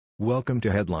Welcome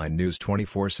to Headline News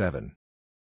 24/7.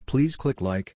 Please click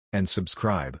like and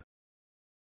subscribe.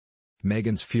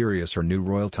 Meghan's furious her new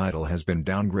royal title has been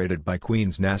downgraded by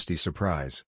Queen's nasty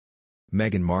surprise.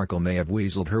 Meghan Markle may have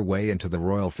weaseled her way into the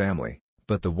royal family,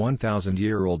 but the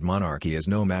 1,000-year-old monarchy is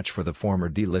no match for the former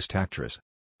D-list actress.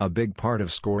 A big part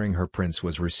of scoring her prince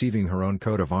was receiving her own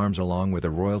coat of arms along with a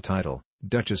royal title,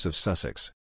 Duchess of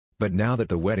Sussex. But now that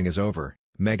the wedding is over,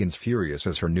 Meghan's furious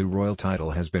as her new royal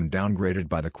title has been downgraded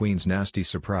by the Queen's nasty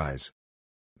surprise.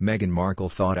 Meghan Markle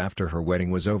thought after her wedding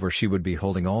was over she would be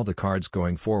holding all the cards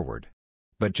going forward.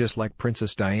 But just like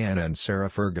Princess Diana and Sarah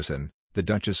Ferguson, the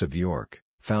Duchess of York,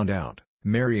 found out,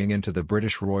 marrying into the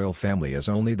British royal family is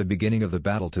only the beginning of the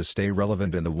battle to stay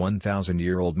relevant in the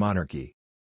 1,000-year-old monarchy.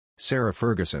 Sarah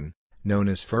Ferguson, known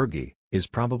as Fergie, is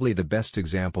probably the best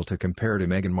example to compare to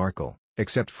Meghan Markle,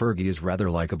 except Fergie is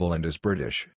rather likable and is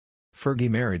British. Fergie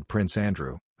married Prince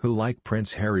Andrew, who like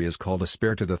Prince Harry is called a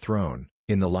spare to the throne,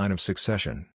 in the line of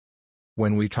succession.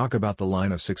 When we talk about the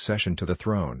line of succession to the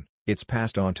throne, it's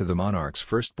passed on to the monarch's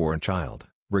firstborn child,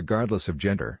 regardless of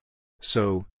gender.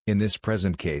 So, in this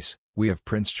present case, we have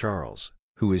Prince Charles,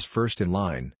 who is first in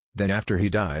line, then after he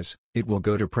dies, it will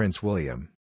go to Prince William.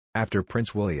 After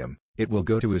Prince William, it will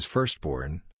go to his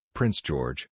firstborn, Prince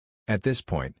George. At this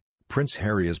point, Prince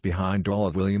Harry is behind all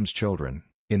of William's children,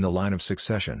 in the line of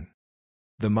succession.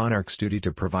 The monarch's duty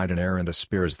to provide an heir and a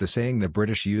spare is the saying the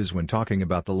British use when talking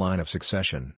about the line of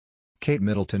succession. Kate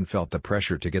Middleton felt the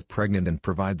pressure to get pregnant and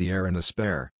provide the heir and the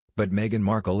spare, but Meghan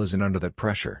Markle isn't under that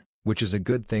pressure, which is a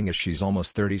good thing as she's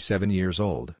almost 37 years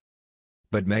old.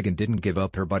 But Meghan didn't give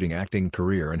up her budding acting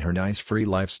career and her nice free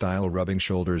lifestyle, rubbing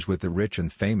shoulders with the rich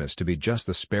and famous to be just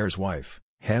the spare's wife,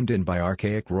 hemmed in by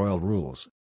archaic royal rules.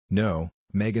 No,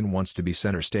 Meghan wants to be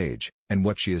center stage, and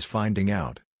what she is finding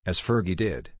out, as Fergie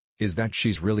did, is that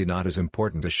she's really not as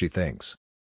important as she thinks.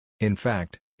 In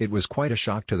fact, it was quite a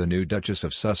shock to the new Duchess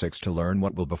of Sussex to learn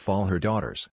what will befall her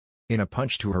daughters. In a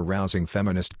punch to her rousing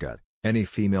feminist gut, any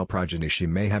female progeny she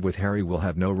may have with Harry will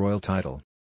have no royal title.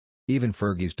 Even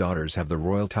Fergie's daughters have the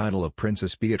royal title of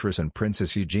Princess Beatrice and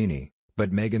Princess Eugenie,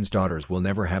 but Meghan's daughters will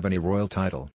never have any royal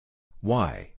title.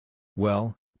 Why?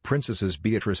 Well, Princesses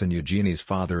Beatrice and Eugenie's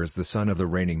father is the son of the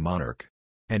reigning monarch.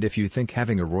 And if you think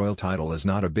having a royal title is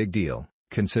not a big deal,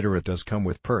 consider it does come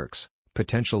with perks,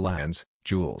 potential lands,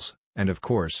 jewels, and of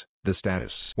course, the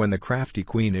status. When the crafty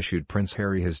Queen issued Prince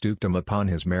Harry his dukedom upon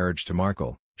his marriage to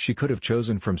Markle, she could have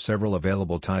chosen from several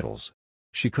available titles.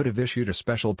 She could have issued a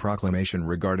special proclamation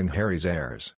regarding Harry's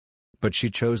heirs. But she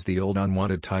chose the old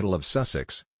unwanted title of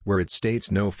Sussex, where it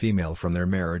states no female from their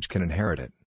marriage can inherit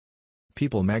it.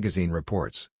 People magazine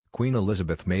reports, Queen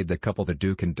Elizabeth made the couple the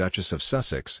Duke and Duchess of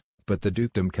Sussex, but the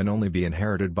dukedom can only be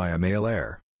inherited by a male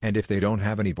heir, and if they don't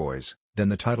have any boys, then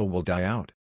the title will die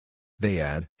out. They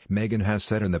add, Meghan has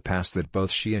said in the past that both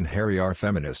she and Harry are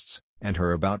feminists, and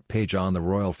her About page on the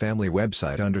royal family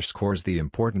website underscores the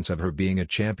importance of her being a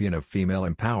champion of female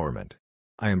empowerment.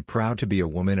 "I am proud to be a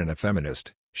woman and a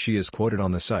feminist," she is quoted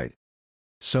on the site.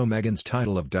 So Meghan's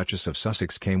title of Duchess of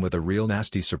Sussex came with a real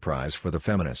nasty surprise for the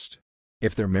feminist.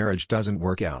 If their marriage doesn't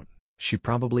work out, she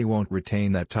probably won't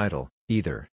retain that title,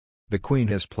 either. The Queen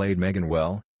has played Meghan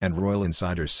well, and royal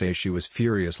insiders say she was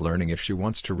furious learning if she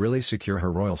wants to really secure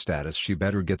her royal status she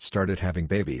better get started having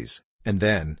babies, and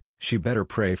then, she better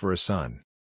pray for a son.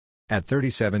 At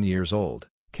 37 years old,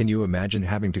 can you imagine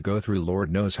having to go through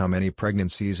Lord knows how many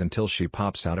pregnancies until she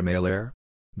pops out a male heir?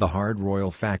 The hard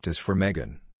royal fact is for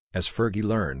Meghan, as Fergie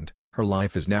learned, her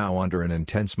life is now under an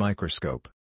intense microscope.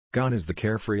 Gone is the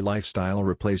carefree lifestyle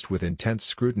replaced with intense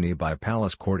scrutiny by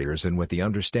palace courtiers and with the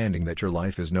understanding that your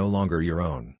life is no longer your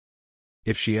own.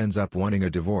 If she ends up wanting a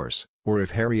divorce, or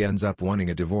if Harry ends up wanting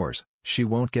a divorce, she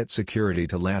won't get security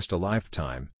to last a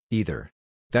lifetime, either.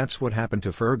 That's what happened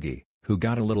to Fergie, who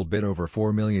got a little bit over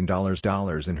 $4 million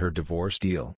in her divorce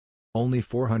deal. Only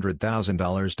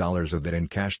 $400,000 of that in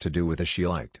cash to do with as she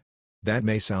liked. That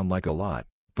may sound like a lot,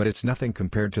 but it's nothing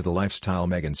compared to the lifestyle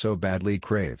Meghan so badly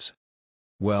craves.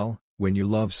 Well, when you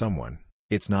love someone,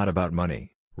 it's not about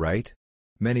money, right?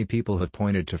 Many people have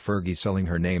pointed to Fergie selling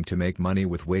her name to make money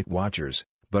with Weight Watchers,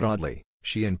 but oddly,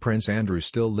 she and Prince Andrew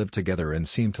still live together and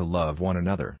seem to love one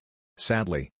another.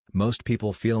 Sadly, most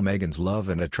people feel Meghan's love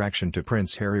and attraction to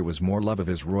Prince Harry was more love of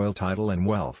his royal title and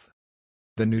wealth.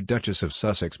 The new Duchess of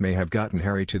Sussex may have gotten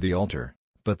Harry to the altar,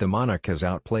 but the monarch has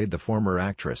outplayed the former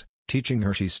actress, teaching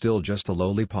her she's still just a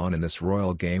lowly pawn in this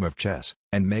royal game of chess,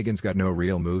 and Meghan's got no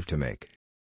real move to make.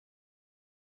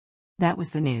 That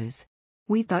was the news.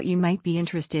 We thought you might be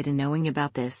interested in knowing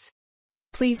about this.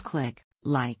 Please click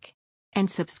like and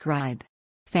subscribe.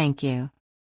 Thank you.